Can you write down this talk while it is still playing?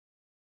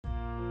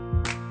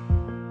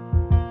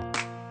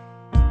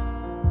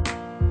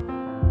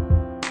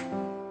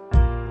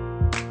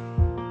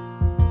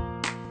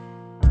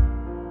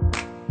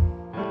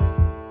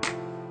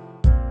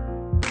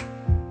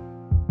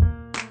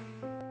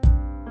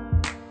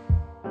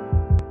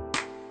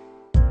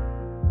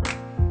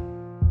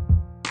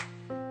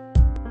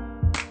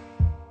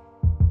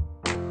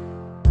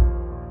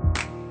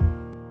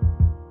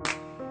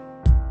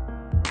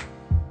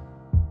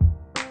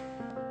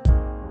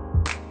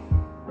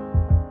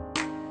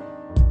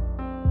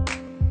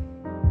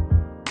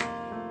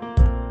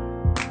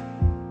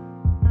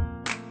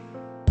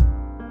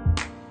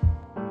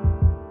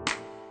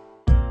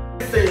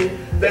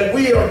that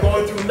we are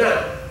going through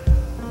now.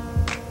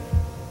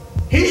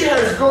 He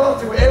has gone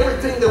through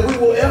everything that we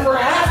will ever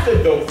have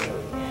to go through.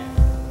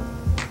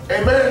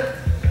 Amen?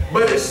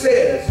 But it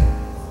says,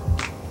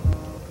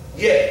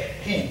 yet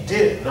he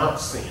did not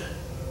sin.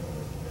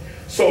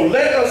 So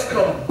let us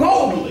come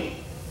boldly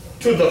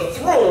to the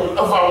throne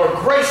of our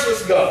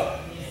gracious God,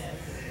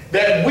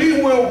 that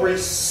we will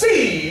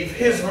receive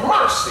his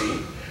mercy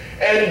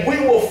and we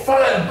will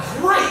find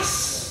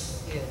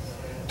grace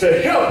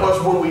to help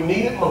us when we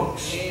need it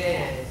most.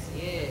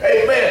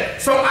 Amen.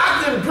 So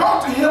I can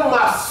go to him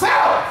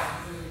myself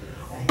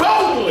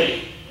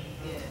boldly,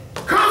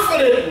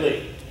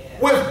 confidently,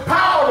 with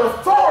power and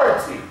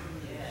authority,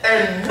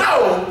 and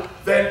know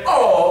that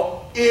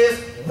all is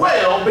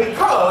well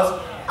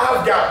because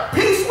I've got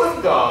peace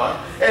with God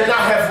and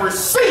I have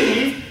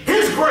received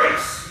his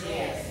grace.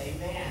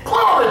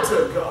 Glory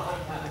to God.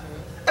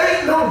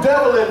 Ain't no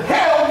devil in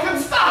hell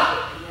can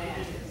stop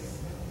it.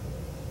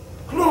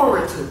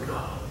 Glory to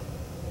God.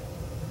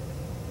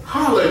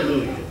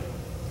 Hallelujah.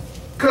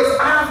 Because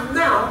I've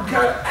now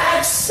got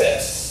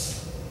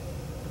access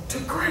to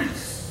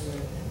grace.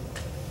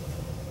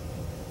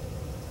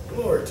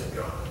 Glory to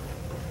God.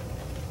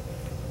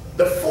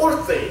 The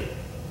fourth thing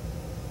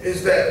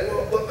is that,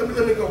 well,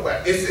 let me go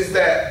back. Is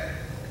that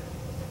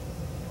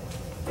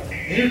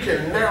you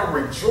can now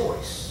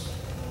rejoice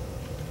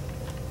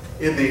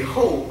in the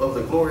hope of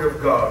the glory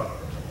of God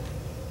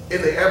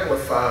in the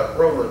Amplified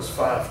Romans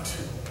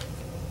 5:2.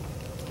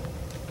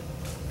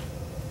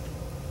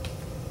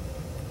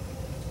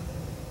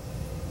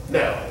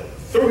 Now,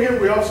 through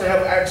him we also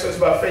have access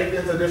by faith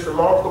into this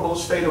remarkable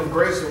state of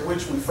grace in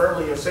which we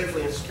firmly and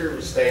safely and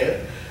securely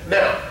stand.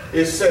 Now,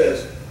 it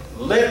says,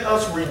 let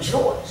us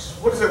rejoice.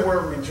 What does that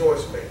word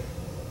rejoice mean?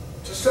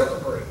 To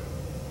celebrate.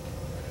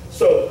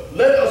 So,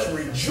 let us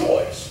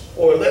rejoice,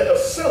 or let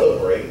us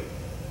celebrate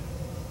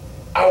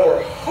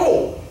our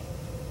hope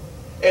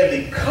and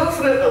the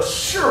confident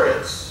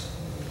assurance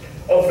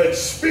of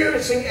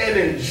experiencing and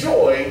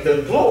enjoying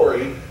the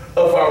glory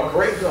of our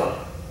great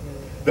God,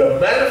 the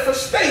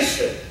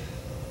manifestation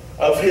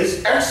of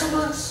his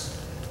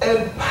excellence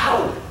and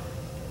power.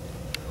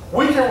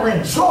 We can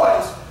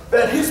rejoice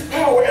that his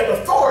power and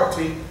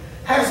authority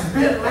has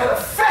been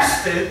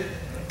manifested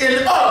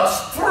in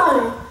us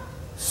through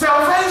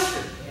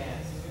salvation.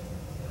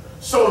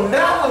 So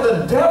now when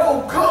the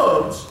devil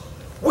comes,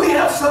 we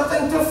have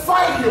something to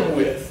fight him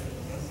with.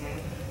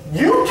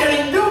 You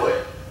can't do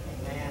it.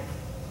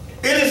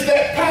 It is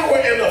that power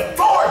and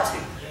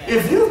authority.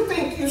 If you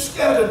think you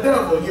scare the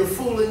devil, you're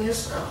fooling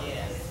yourself.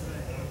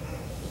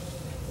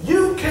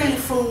 You can't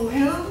fool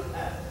him.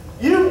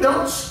 You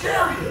don't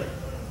scare him.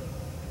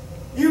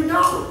 You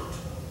don't.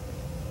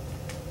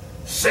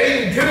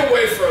 Satan, get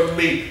away from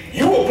me.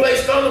 You were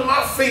placed under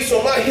my feet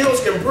so my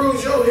heels can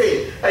bruise your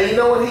head. And you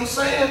know what he's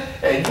saying?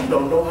 And you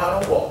don't know how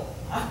to walk.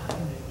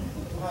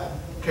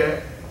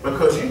 Okay?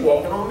 Because you're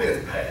walking on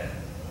this path.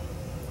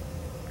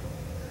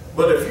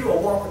 But if you are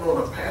walking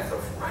on a path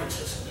of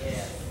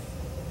righteousness,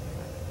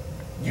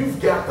 you've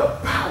got the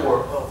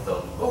power of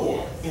the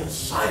Lord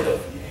inside of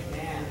you.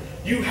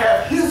 You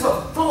have his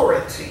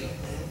authority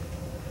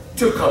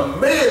to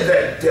command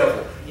that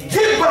devil,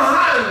 get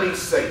behind me,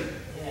 Satan,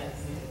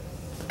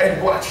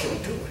 and watch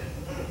him do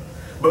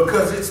it.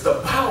 Because it's the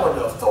power and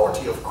the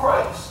authority of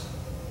Christ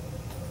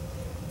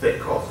that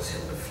causes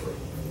him to flee.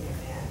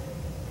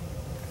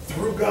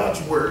 Through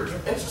God's word, you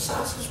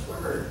exercise his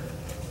word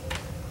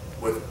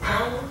with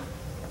power,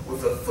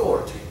 with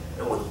authority,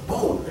 and with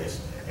boldness,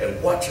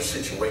 and watch your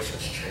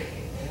situations change.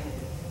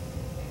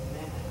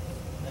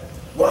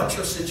 Watch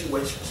your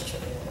situations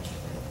change.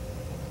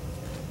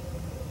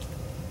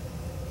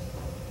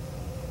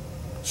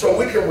 So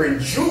we can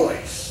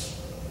rejoice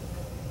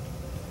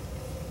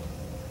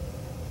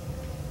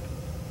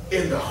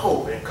in the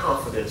hope and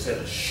confidence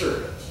and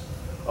assurance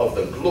of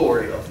the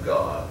glory of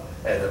God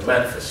and the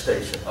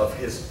manifestation of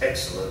his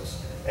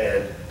excellence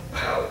and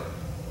power.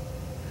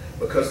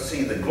 Because,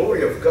 see, the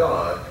glory of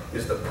God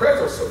is the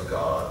presence of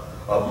God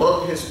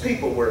among his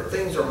people where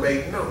things are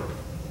made known.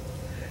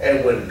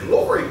 And when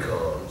glory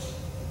comes,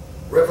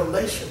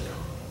 revelation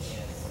comes.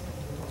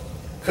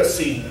 Because,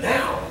 see,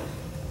 now,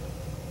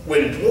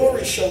 when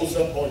glory shows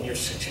up on your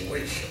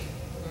situation,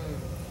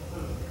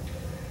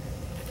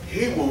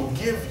 he will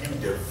give you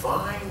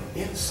divine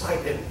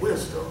insight and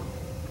wisdom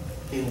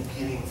in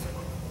getting through.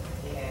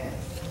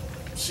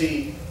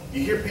 See,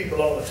 you hear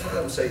people all the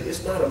time say,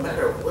 it's not a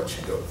matter of what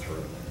you go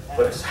through,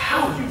 but it's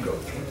how you go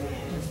through it.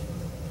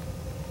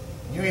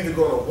 You're either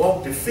going to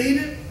walk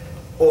defeated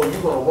or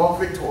you're going to walk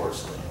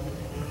victoriously.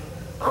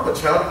 I'm a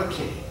child of a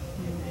king.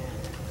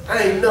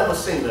 I ain't never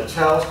seen a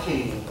child's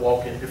king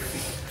walk in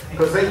defeat.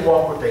 Because they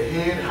walk with their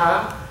head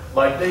high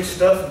like they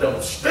stuff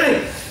don't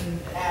stink.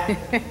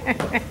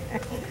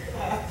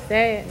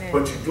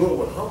 But you do it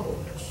with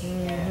humbleness.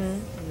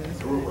 You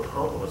do it with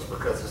humbleness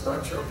because it's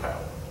not your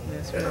power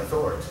and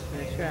authority.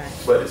 That's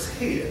right. But it's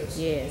his.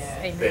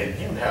 Yes. Then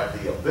you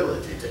have the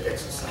ability to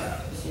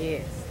exercise.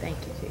 Yes. Thank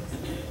you,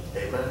 Jesus.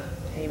 Amen.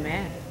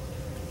 Amen.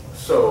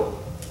 So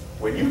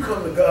When you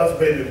come to God's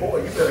baby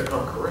boy, you better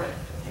come correct.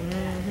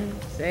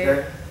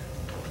 Okay?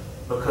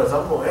 Because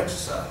I'm going to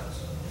exercise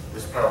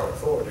this power and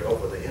authority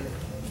over the enemy.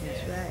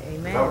 That's right.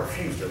 Amen. I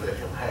refuse to let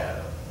him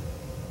have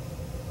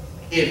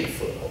any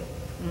foothold.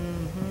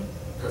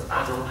 Because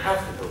I don't have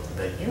to go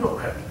through that. You don't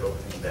have to go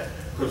through that.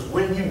 Because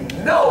when you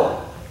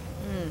know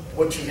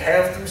what you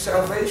have through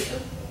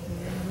salvation,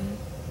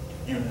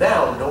 you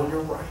now know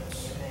your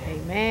rights.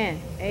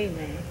 Amen.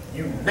 Amen.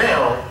 You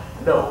now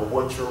know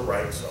what your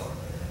rights are.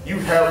 You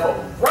have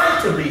a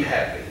right to be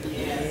happy.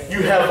 Yes.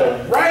 You have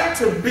a right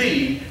to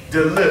be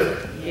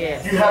delivered.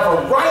 Yes. You have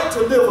a right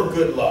to live a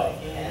good life.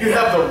 Yes. You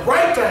have the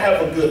right to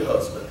have a good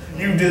husband.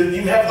 You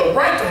have the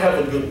right to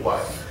have a good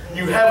wife.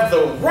 You have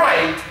the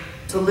right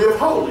to live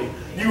holy.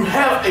 You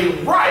have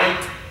a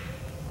right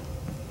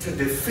to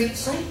defeat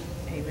Satan.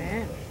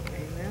 Amen.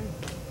 Amen.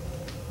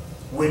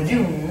 When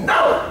you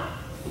know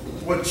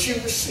what you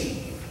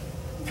receive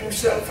through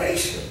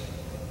salvation.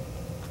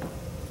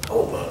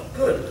 Oh my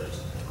goodness.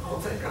 I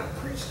don't think I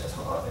preached as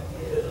hard as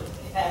it is.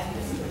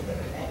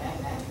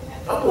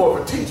 I'm more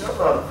of a teacher. I'm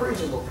not a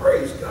preacher, but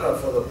praise God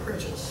for the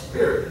preaching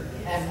spirit.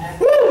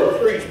 Woo!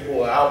 Preach,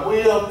 boy. I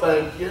will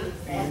thank you.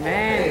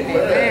 Amen.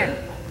 Amen.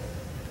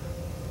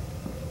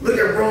 Look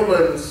at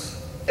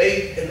Romans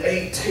 8 and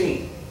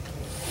 18.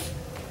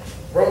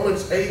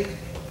 Romans 8,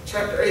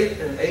 chapter 8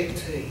 and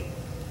 18.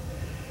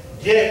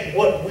 Yet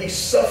what we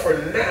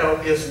suffer now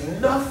is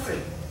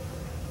nothing.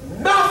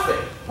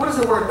 Nothing. What does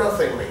the word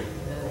nothing mean?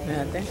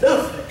 Nothing.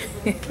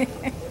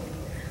 Nothing.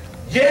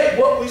 Yet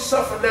what we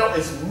suffer now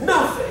is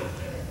nothing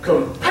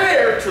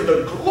compared to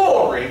the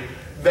glory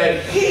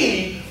that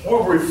he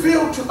will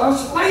reveal to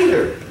us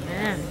later.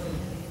 Amen.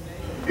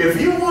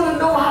 If you want to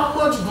know how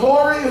much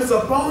glory is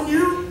upon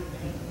you,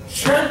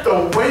 check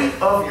the weight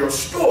of your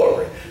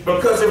story.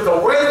 Because if the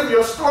weight of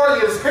your story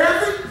is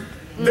heavy,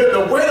 then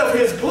the weight of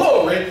his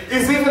glory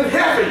is even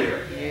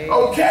heavier.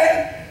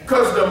 Okay?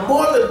 Because the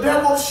more the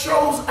devil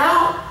shows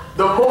out,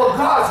 the more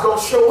God's going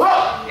to show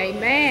up.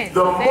 Amen.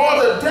 The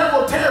more the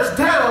devil tears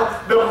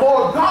down, the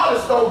more God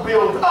is going to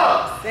build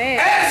up.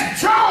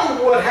 Ask Job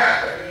what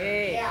happened.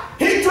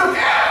 He took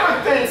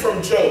everything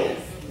from Job.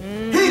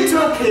 He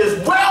took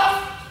his wealth.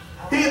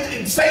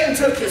 Satan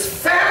took his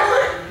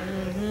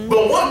family.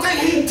 But one thing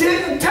he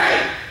didn't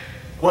take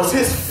was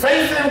his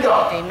faith in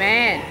God.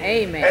 Amen.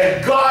 Amen.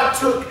 And God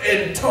took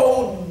and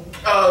told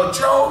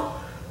Job,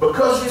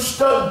 because you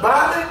stuck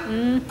by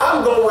me,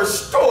 I'm going to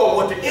restore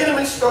what the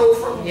enemy stole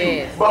from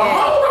you. But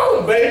hold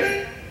on,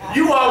 baby.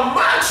 You are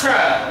my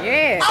child.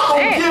 I'm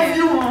going to give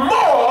you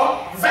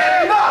more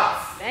than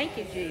enough. Thank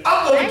you, Jesus.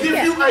 I'm going to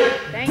give you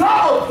a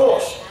double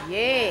portion.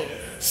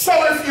 So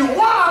if you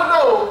want to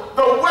know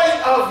the weight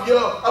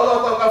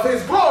of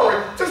his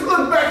glory, just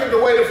look back at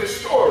the weight of his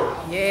story,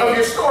 of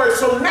your story.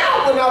 So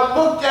now when I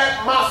look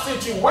at my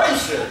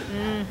situation,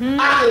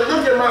 I can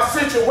look at my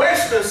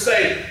situation and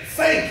say,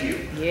 thank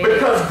you.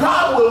 Because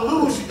God will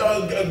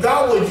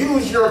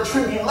use your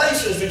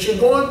tribulations that you're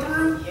going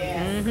through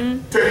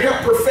to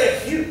help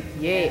perfect you.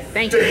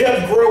 Thank you. To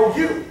help grow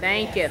you.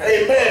 Thank you.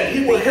 Amen.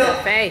 He will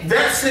help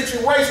that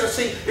situation.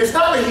 See, it's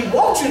not that he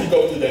wants you to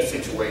go through that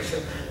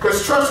situation.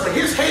 Because trust me,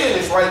 his hand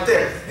is right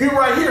there. You're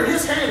right here.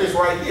 His hand is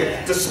right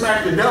here to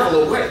smack the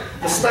devil away.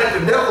 To smack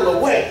the devil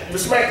away. To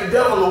smack the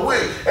devil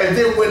away. And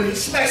then when he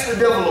smacks the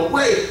devil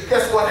away,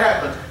 guess what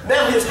happens?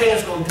 Now his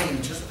hand's going to do you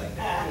just like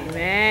that.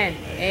 Amen.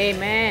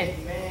 Amen.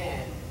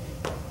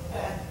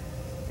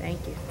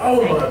 Thank you.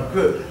 Oh my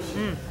goodness.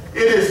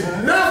 It is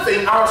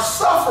nothing. Our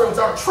sufferings,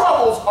 our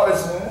troubles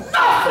is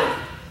nothing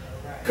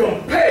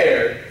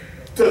compared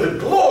to the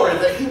glory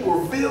that he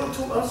will reveal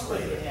to us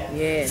later.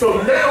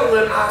 So now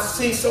when I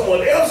see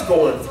someone else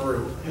going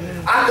through,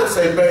 I can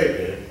say,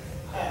 baby,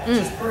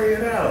 just pray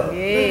it out. Let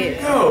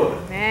it go.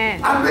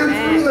 I've been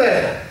through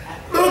that.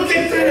 Look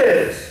at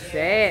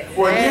this.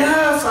 Well,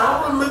 yes,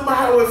 I remember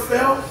how it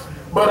felt,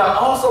 but I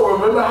also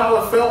remember how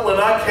it felt when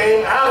I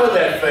came out of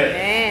that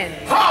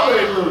thing.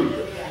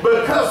 Hallelujah.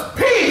 Because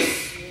peace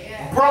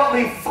brought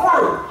me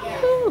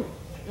through.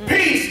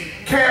 Peace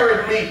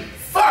carried me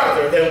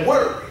further than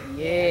worry.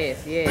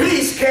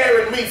 Peace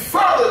carried me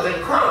further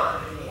than crime.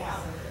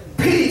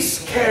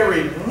 Peace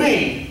carried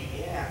me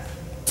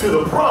to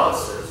the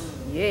promises.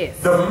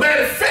 The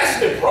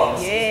manifested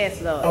promises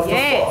of the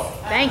Father.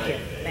 Thank you.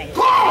 Thank you.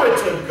 Glory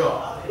to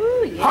God.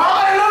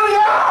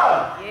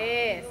 Hallelujah.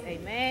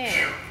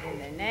 Amen. In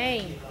the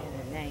name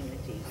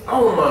of Jesus.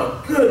 Oh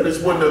my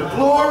goodness, when the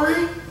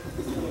glory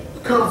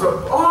comes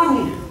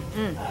upon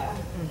you,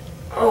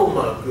 oh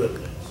my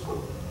goodness,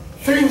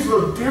 things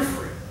look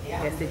different.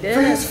 Yes, it does.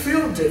 Things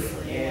feel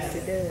different. Yes,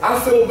 it does. I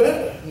feel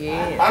better.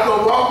 I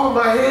can walk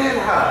with my head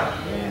high.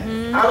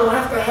 I don't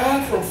have to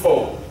hide from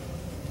folk.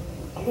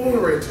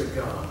 Glory to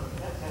God.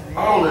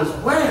 All is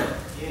well.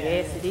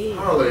 Yes, it is.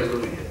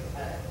 Hallelujah.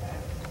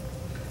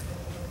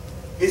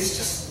 It's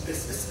just,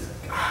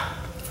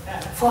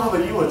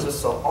 Father, you are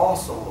just so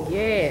awesome, Lord.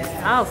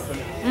 Awesome.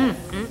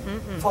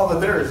 Father,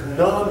 there is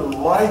none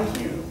like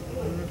you.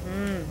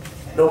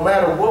 No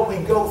matter what we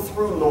go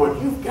through,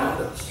 Lord, you've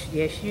got us.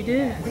 Yes, you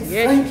do. We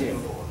thank you,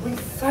 Lord. We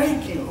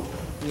thank you.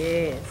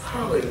 Yes.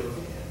 Hallelujah.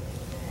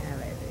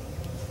 Hallelujah.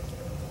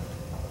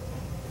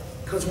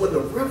 Because when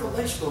the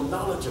revelational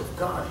knowledge of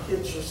God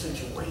hits your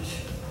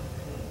situation,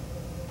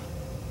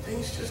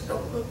 things just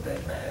don't look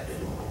that bad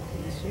anymore.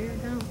 Sure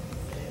don't.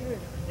 Sure.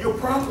 Your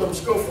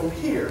problems go from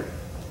here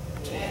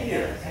to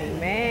here.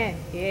 Amen.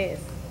 Yes.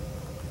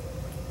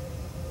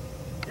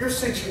 Your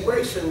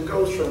situation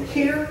goes from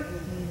here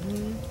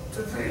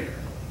to there.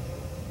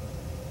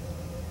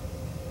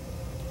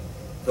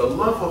 The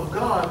love of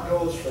God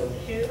goes from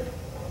here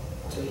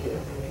to here.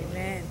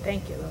 Amen.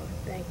 Thank you, Lord.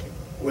 Thank you.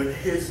 With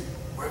his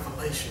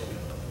revelation.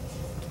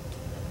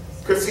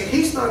 Because see,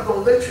 he's not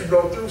going to let you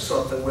go through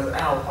something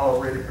without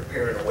already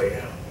preparing a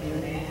way out.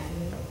 Amen.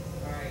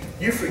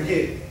 You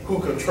forget who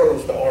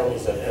controls the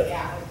armies in heaven.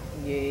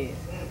 Yes.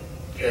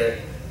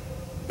 Okay?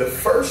 The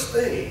first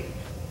thing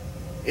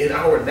in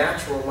our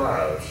natural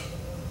lives,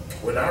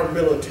 when our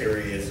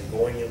military is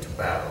going into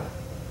battle,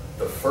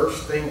 the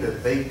first thing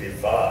that they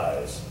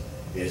devise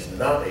is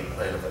not a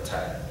plan of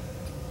attack.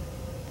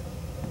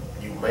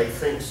 You may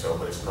think so,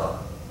 but it's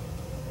not.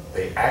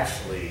 They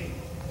actually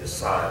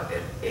decide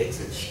an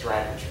exit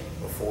strategy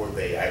before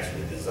they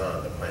actually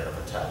design the plan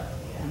of attack.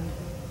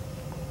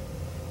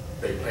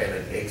 They plan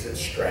an exit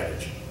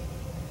strategy.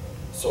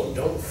 So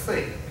don't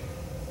think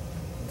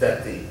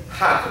that the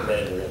high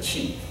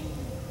commander-in-chief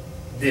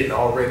didn't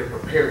already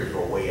prepare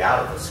your way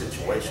out of a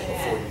situation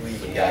before you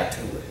even got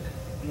to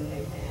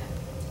it.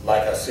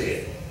 Like I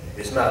said,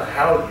 it's not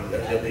how you,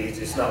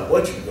 it's not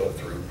what you go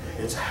through,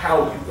 it's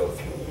how you go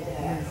through it.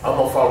 I'm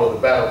going to follow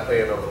the battle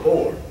plan of the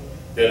Lord.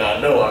 Then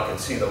I know I can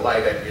see the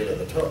light at the end of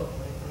the tunnel.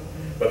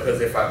 Because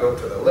if I go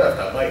to the left,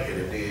 I might hit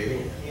a dead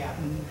end.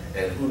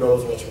 And who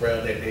knows what's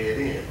around that dead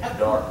end?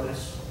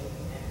 Darkness.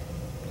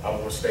 I'm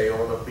going to stay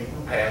on the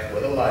beaten path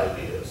where the light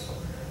is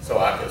so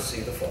I can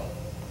see the Father.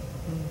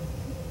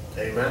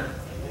 Amen?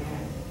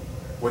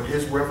 When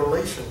his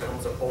revelation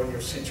comes upon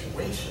your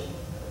situation,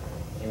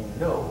 you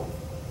know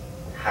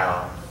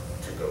how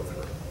to go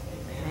through it.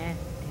 Amen.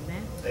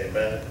 Amen.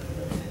 Amen.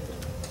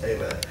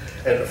 Amen.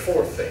 And the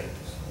fourth thing,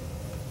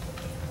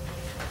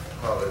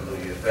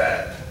 hallelujah,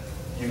 that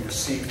you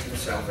receive through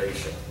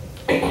salvation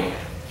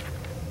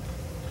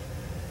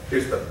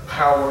is the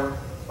power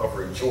of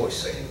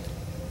rejoicing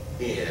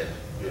in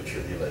your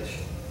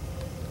tribulation.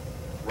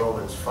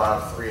 Romans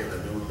 5:3 in the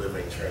New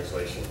Living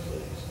Translation,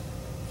 please.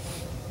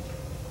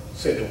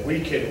 Said that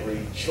we can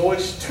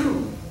rejoice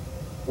too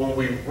when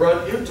we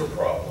run into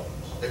problems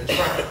and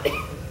trials.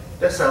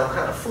 That sounds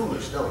kind of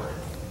foolish, don't it?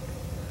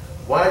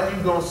 Why are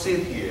you going to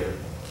sit here?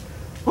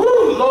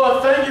 Woo,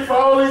 Lord, thank you for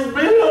all these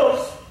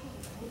bills.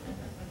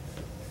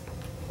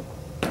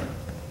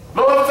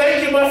 Lord,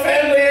 thank you, my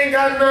family ain't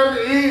got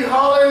nothing to eat.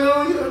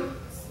 Hallelujah.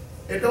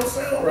 It don't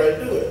sound right,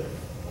 do it?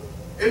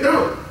 It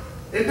don't.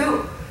 It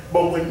don't.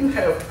 But when you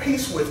have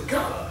peace with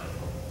God,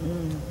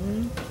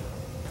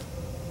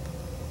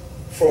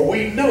 for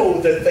we know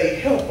that they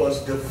help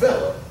us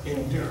develop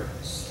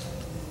endurance.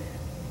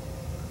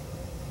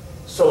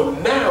 So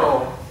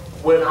now,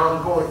 when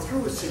I'm going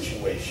through a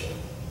situation,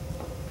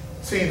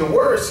 see, the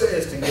word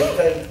says to give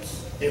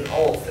thanks in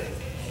all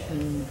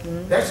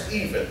things. That's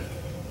even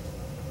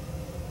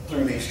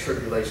through these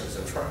tribulations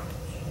and trials.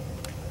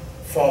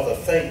 Father,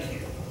 thank you,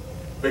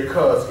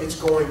 because it's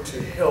going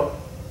to help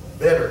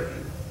better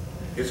you.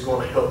 It's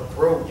going to help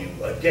grow you.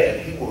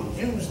 Again, he will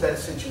use that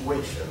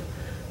situation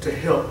to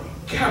help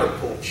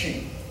catapult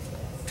you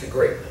to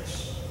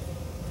greatness.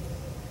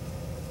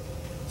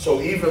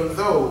 So even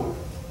though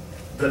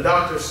the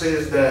doctor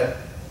says that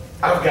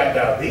I've got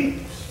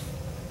diabetes,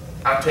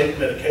 I take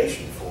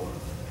medication for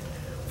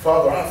it.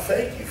 Father, I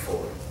thank you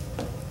for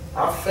it.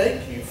 I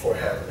thank you for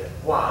having it.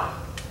 Why?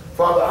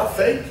 Father, I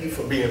thank you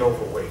for being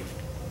overweight.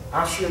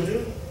 I sure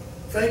do.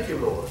 Thank you,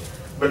 Lord.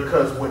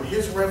 Because when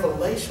his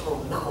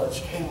revelational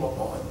knowledge came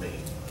upon me,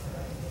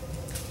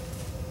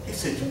 he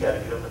said, you got to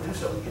get up and do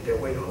something to get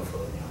that weight off of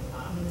you.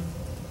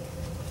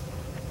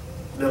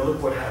 Now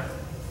look what happened.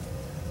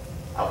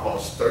 I've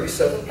lost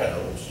 37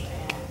 pounds.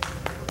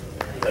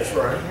 That's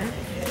right.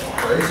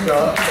 Praise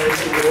God. Thank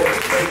you, Lord.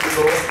 Thank you,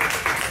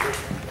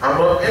 Lord.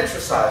 I'm up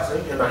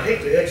exercising, and I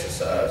hate to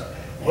exercise,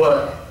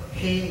 but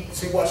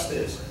watch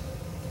this.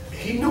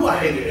 He knew I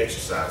hated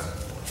exercising.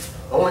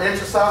 The only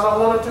exercise I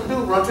wanted to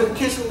do, run to the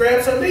kitchen,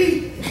 grab something to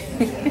eat.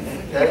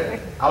 Okay?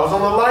 I was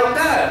on a light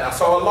diet. I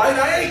saw a light,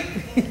 I ate.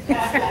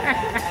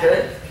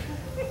 Okay?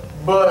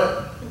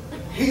 But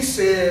he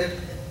said,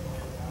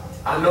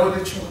 I know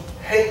that you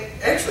hate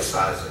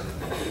exercising,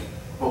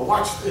 but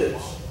watch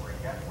this.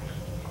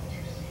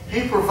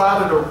 He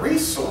provided a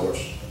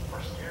resource.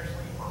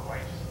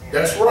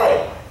 That's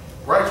right.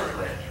 Righteous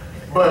man.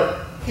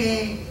 But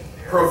he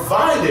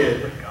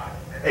provided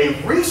a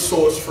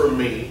resource for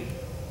me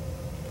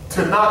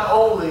to not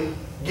only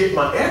get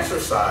my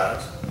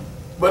exercise,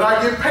 but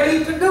I get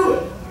paid to do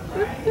it.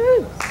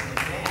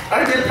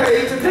 I get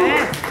paid to do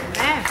it.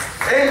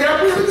 And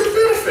got really good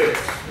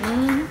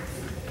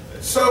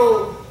benefits.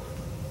 So,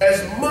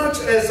 as much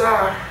as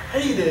I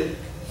hated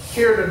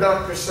Hear the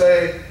doctor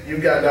say,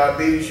 you've got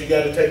diabetes, you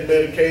got to take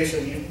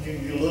medication,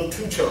 you're a little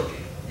too chunky.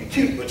 You're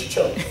cute, but you're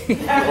chunky.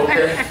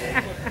 Okay?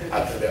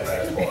 I think that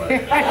last part.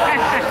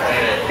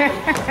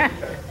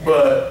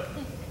 But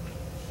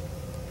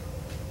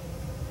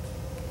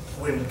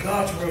when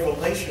God's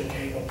revelation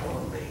came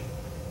upon me,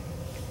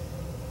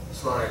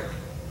 it's like,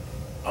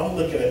 I'm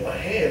looking at my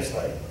hands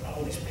like,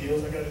 all these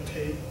pills I got to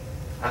take.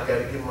 I got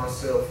to give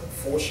myself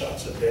 4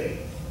 shots a day.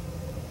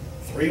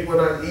 3 when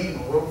I eat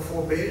and 1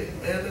 before bed.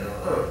 Man,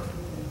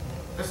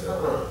 that's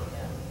no,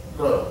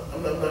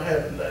 I'm not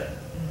having that.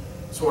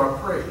 So I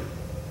prayed.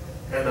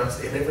 And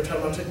every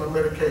time I take my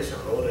medication,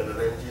 Lord, in the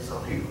name of Jesus,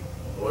 I'm healed.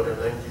 Lord, in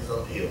the name of Jesus,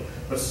 I'm healed.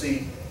 But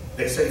see,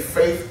 they say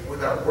faith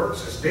without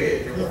works is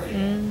dead. You're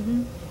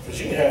right. Because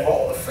you can have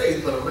all the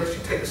faith, but unless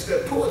you take a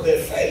step toward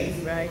that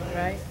faith, Right.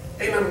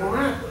 ain't nothing going to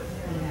happen.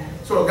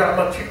 So I got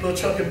my cute little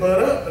chunky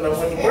butt up and I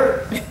went to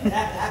work.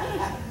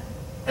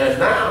 And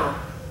now,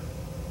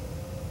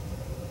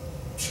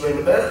 slim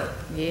it down.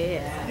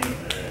 Yeah.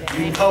 You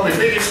can call me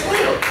Big and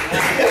Slim.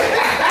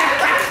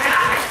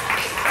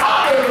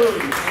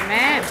 Hallelujah.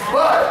 Amen.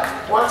 But,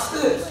 watch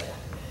this.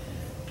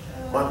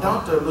 My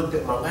doctor looked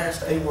at my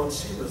last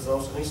A1C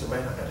results and he said,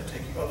 man, I got to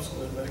take you off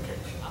some of this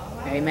medication.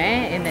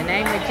 Amen. In the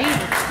name of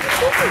Jesus.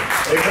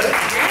 Amen.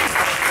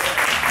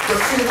 But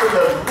see, when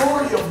the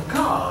glory of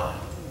God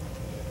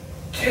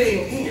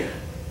came in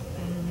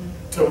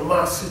to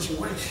my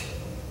situation,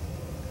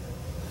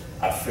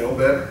 I feel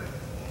better.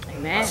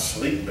 Amen. I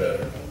sleep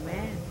better.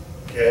 Amen.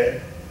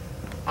 Okay?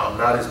 I'm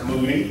not as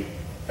moody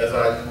as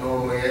I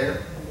normally am.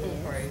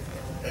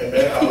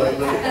 Amen.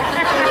 Hallelujah.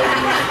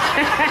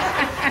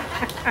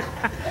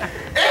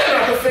 And I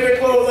can fit in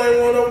clothes I ain't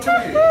worn over 2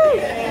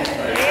 years.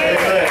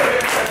 Amen.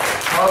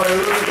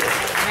 Hallelujah.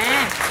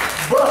 Amen.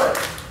 But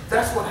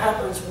that's what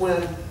happens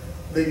when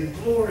the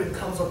glory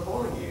comes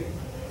upon you.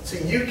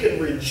 See, you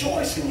can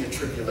rejoice in your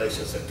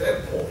tribulations at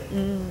that point.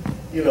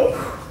 You know,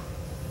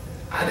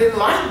 I didn't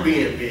like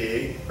being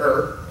big,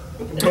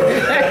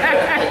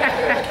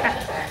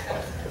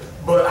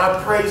 but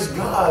I praise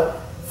God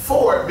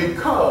for it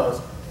because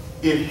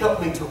it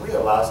helped me to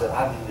realize that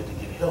I needed to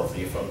get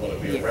healthy if I'm going to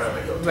be around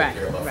and take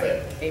care of my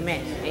family.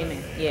 Amen.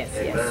 Amen. Yes.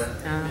 Amen.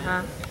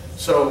 Yes.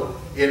 So,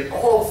 in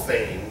all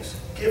things,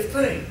 give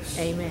thanks.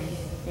 Amen.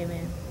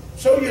 Amen.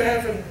 So you're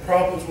having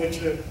problems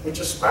with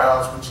your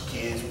spouse, with your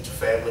kids, with your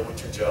family,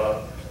 with your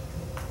job.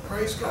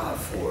 Praise God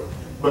for it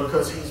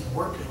because He's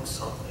working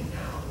something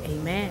out.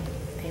 Amen.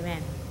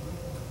 Amen.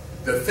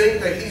 The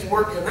thing that He's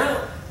working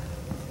out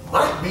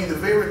might be the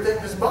very thing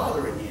that's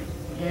bothering you.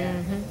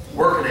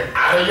 Working it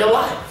out of your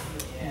life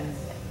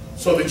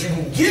so that you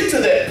can get to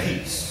that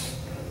peace.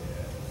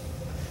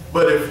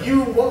 But if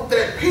you want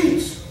that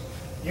peace,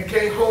 you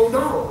can't hold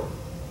on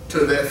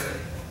to that thing.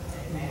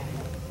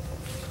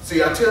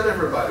 See, I tell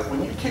everybody,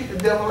 when you kick the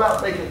devil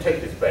out, make him take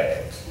his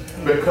bags.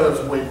 Because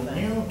when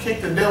you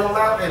kick the devil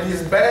out and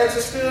his bags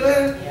are still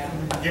there,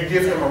 you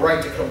give him a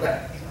right to come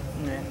back.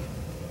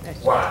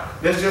 Why?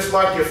 It's just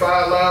like if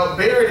I allow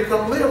Barry to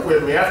come live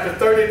with me. After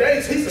 30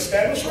 days, he's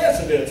established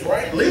residence,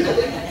 right?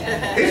 Legally.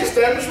 He's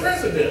established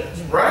residence,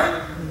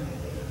 right?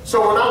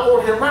 So when I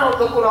want him out,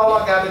 look what all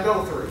I got to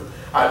go through.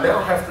 I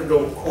now have to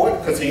go to court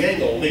because he ain't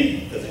going to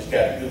leave because he's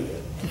got to do it.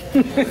 I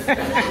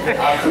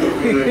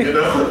could do it, you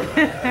know.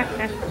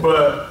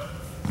 But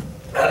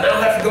I now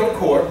have to go to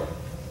court.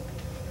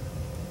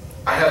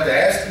 I have to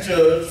ask the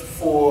judge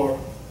for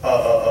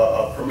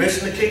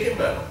permission to kick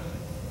him out.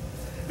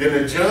 Then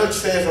the judge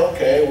says,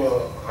 okay,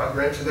 well, I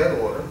grant you that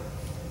order.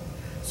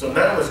 So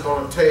now it's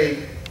going to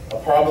take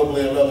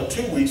probably another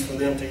 2 weeks for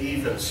them to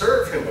even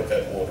serve him with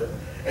that order.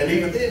 And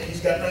even then,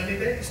 he's got 90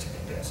 days to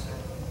contest it.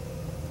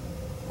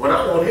 When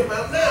I want him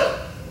out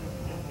now,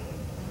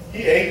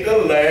 he ate the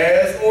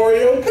last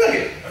Oreo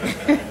cookie.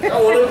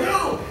 I want him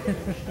gone.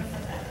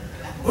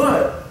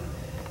 But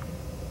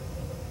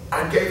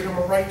I gave him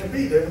a right to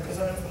be there because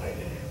I invited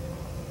him.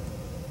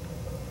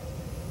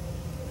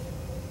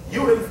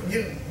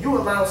 You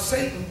allow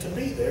Satan to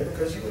be there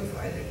because you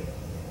invited him.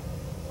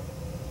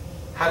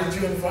 How did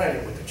you invite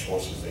him? With the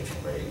choices that you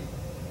made.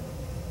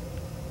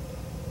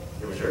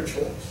 It was your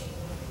choice.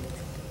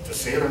 To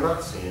sin or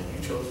not sin,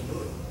 you chose to do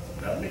it,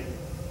 not me.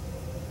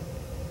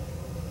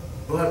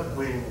 But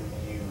when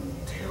you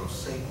tell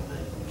Satan to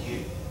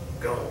get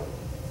gone,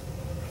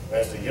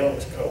 as the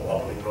youngest come, I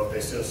don't even know if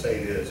they still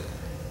say this,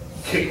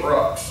 kick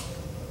rocks.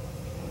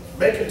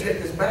 Make him take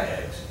his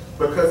bags.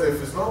 Because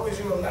if as long as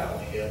you allow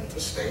him to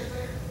stay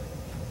there,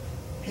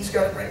 he's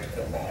got a right to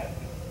come back.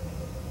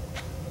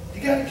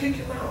 You got to kick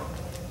him out.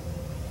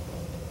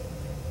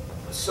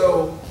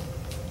 So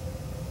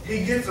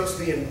he gives us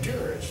the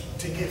endurance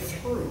to get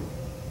through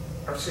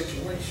our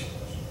situations.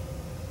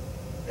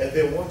 And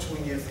then once we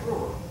get through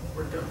them,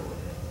 we're done with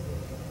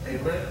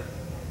it. Amen.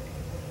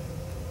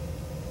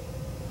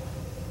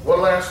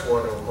 One last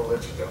one and we'll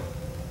let you go.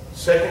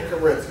 2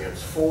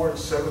 Corinthians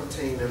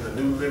 4:17 in the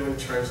New Living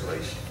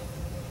Translation.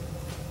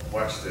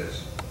 Watch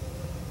this.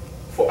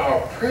 For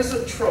our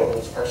present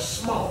troubles are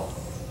small.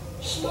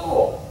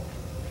 Small.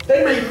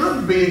 They may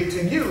look big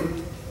to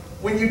you,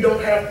 when you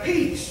don't have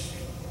peace,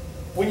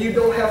 when you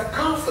don't have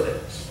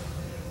confidence,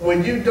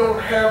 when you don't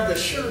have the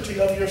surety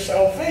of your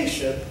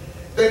salvation,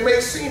 they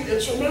may seem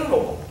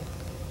insurmountable.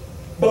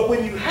 But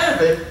when you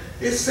have it,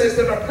 it says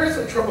that our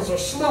present troubles are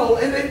small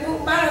and they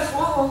won't last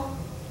long.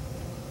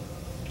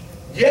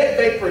 Yet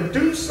they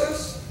produce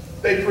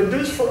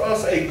for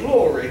us a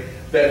glory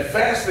that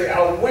vastly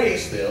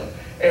outweighs them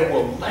and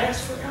will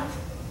last forever.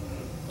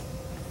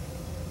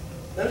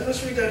 Now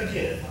let's read that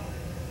again.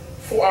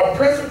 For our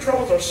present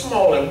troubles are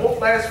small and won't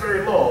last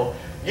very long,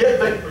 yet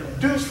they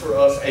produce for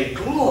us a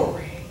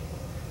glory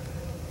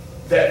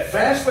that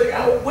vastly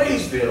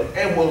outweighs them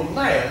and will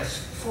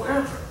last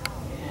forever.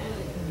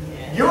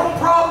 Your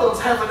problems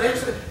have an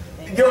exit.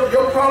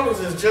 Your problems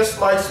is just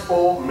like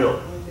spoiled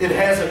milk. It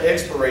has an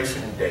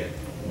expiration date.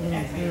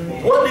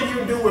 What do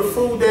you do with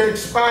food that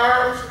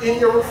expires in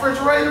your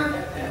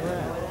refrigerator?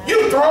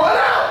 You throw it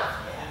out.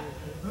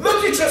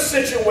 Look at your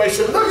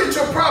situation. Look at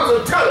your problems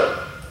and tell them,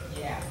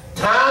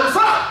 time's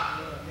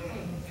up.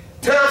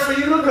 Time for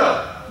you to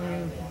go.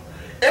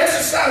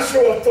 Exercise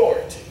your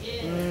authority.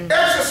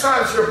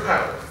 Exercise your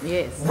power.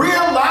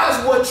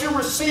 Realize what you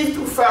received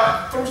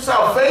through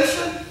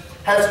salvation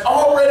has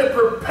already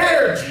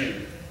prepared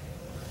you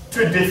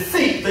to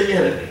defeat the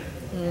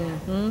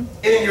enemy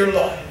in your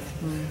life.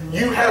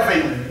 You have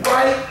a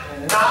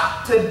right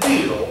not to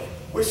deal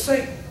with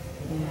Satan.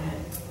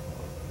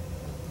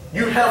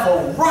 You have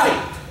a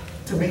right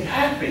to be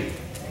happy.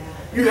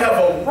 You have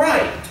a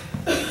right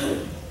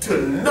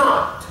to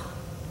not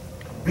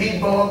be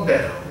bogged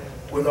down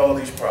with all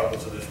these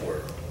problems of this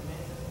world.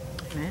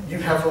 You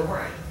have a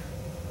right.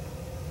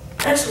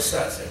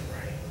 Exercise that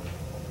right.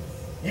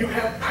 You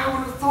have power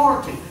and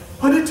authority.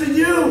 Put it to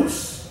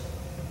use.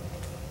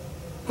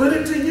 Put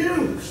it to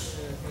use.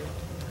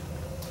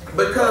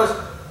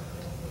 Because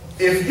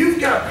if you've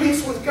got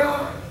peace with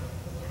God,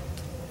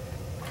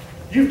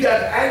 you've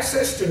got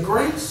access to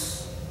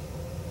grace,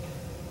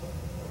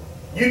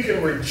 you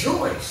can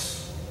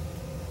rejoice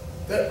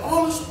that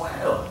all is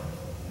well.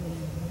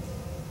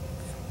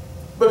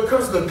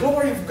 Because the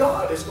glory of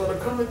God is going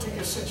to come into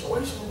your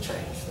situation and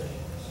change things.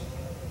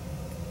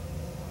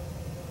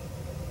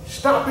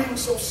 Stop being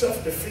so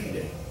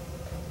self-defeating.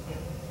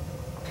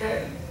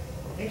 Okay?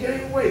 You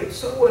gain weight,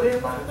 so what?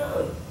 Everybody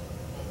does.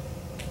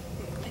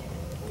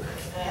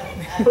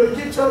 But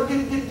get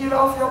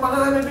off your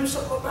behind and do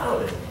something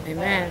about it.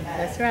 Amen.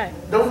 That's right.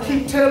 Don't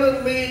keep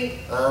telling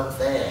me I'm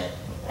fat.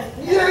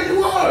 Yeah,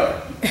 you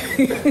are.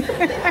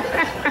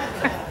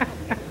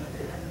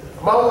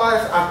 My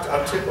wife,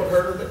 I tickled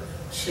her today.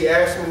 She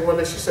asked me one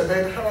day, she said,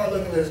 baby, how do I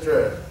look in this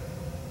dress?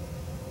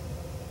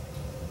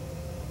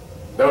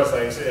 Notice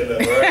I ain't said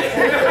nothing, right?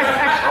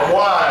 I'm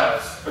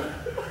wise.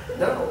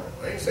 No,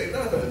 I ain't say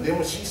nothing. And then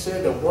when she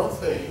said the one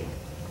thing,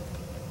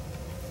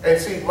 and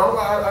see, my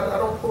wife, I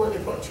don't pull any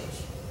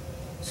punches.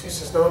 She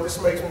says, no, this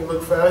makes me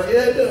look fat.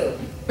 Yeah, it does.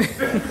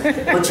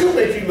 But you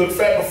make you look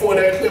fat before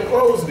that clip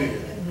clothes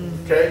did.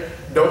 Okay?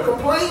 Don't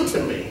complain to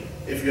me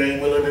if you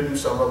ain't willing to do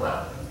something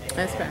about it.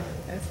 That's right.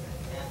 That's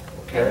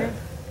right. Okay?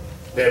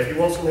 Now, if you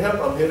want some help,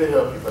 I'm here to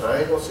help you, but I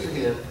ain't going to sit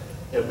here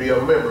and be a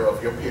member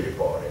of your pity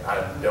party.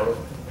 I don't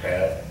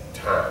have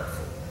time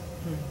for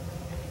it.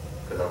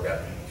 Because I've got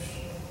peace.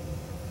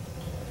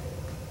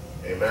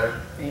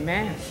 Amen?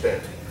 Amen.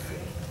 Stand to your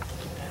feet.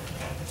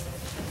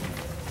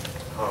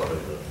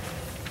 Hallelujah.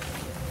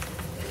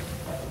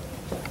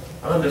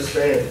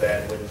 Understand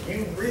that when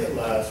you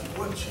realize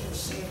what you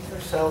received through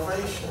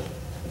salvation,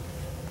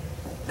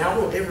 now I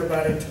want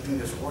everybody to do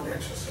this one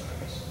exercise.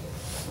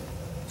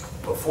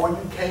 Before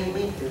you came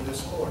in here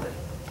this morning,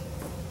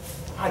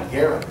 I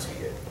guarantee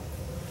it,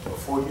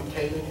 before you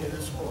came in here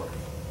this morning,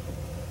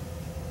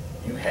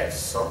 you had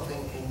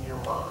something in your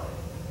mind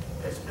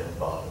that's been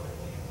bothering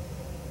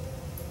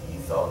you.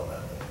 You thought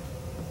about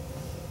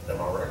it. Am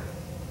I right?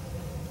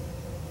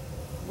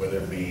 Whether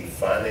it be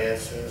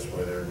finances,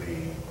 whether it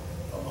be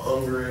I'm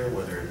hungry,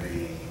 whether it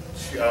be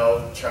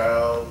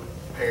child,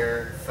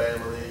 parent,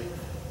 family,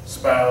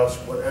 spouse,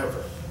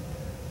 whatever.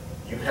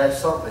 You had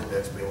something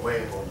that's been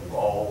weighing on you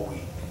all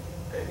week,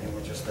 and you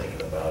were just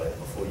thinking about it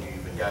before you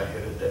even got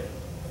here today.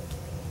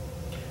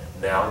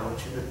 Now I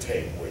want you to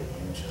take what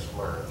you just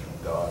learned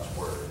through God's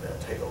Word. Now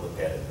take a look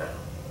at it now.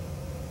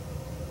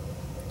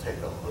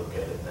 Take a look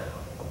at it now.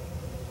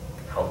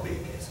 How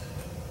big is it?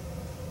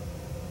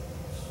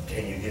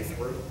 Can you get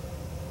through?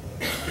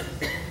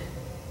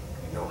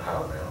 You know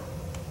how now.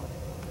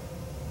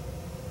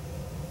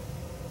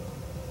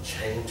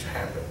 Change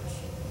happens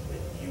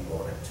when you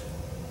want it to.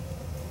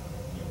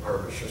 You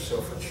purpose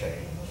yourself for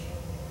change,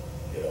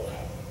 it'll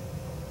happen.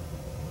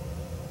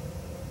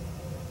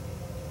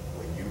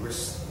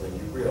 When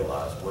you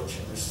realize what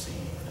you received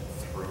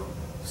through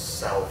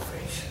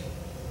salvation,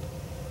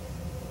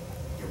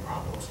 your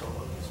problems don't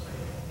look as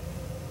big.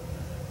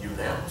 You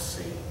now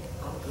see,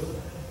 I'm good.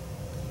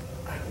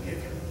 I can get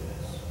through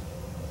this.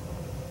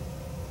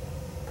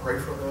 Pray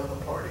for the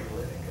other party.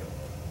 Let it go.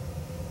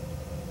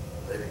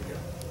 Let it go.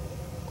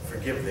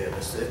 Forgive them.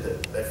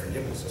 That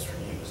forgiveness is for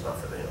you. It's not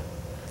for them.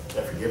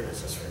 That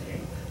forgiveness is for you,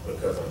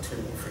 because until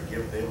you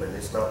forgive them and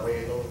it's not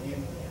weighing on you,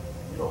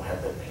 you don't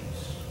have that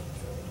peace.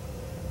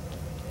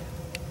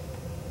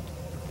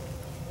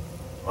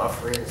 My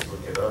friends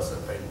look at us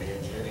and think, me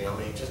and Jenny, I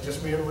mean,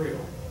 just being real,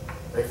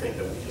 they think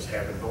that we just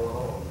have it going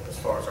on as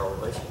far as our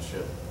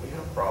relationship. We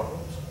have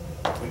problems.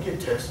 We get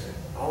tested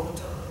all the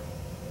time.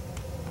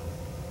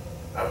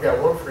 I've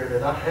got one friend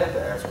that I had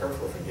to ask her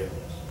for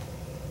forgiveness.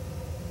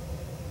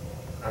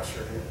 I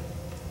sure did.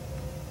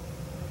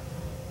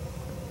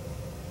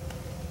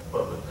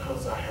 But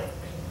because I have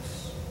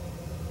peace,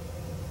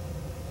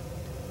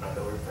 I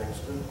know everything's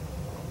good.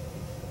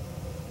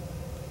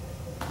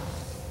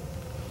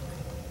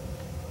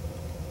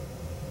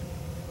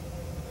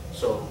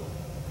 So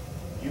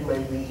you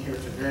may be here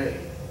today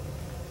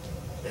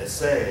and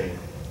saying,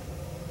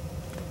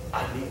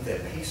 I need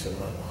that peace in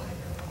my life.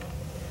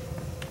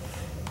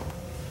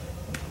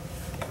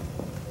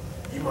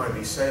 You might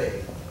be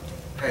saying,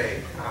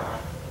 hey,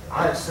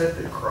 I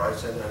accepted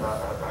Christ and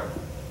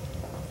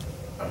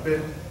I've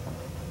been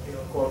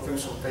going through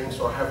some things,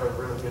 so I haven't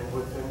really been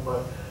with him,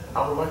 but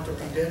I would like to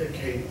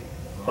rededicate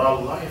my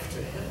life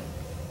to him.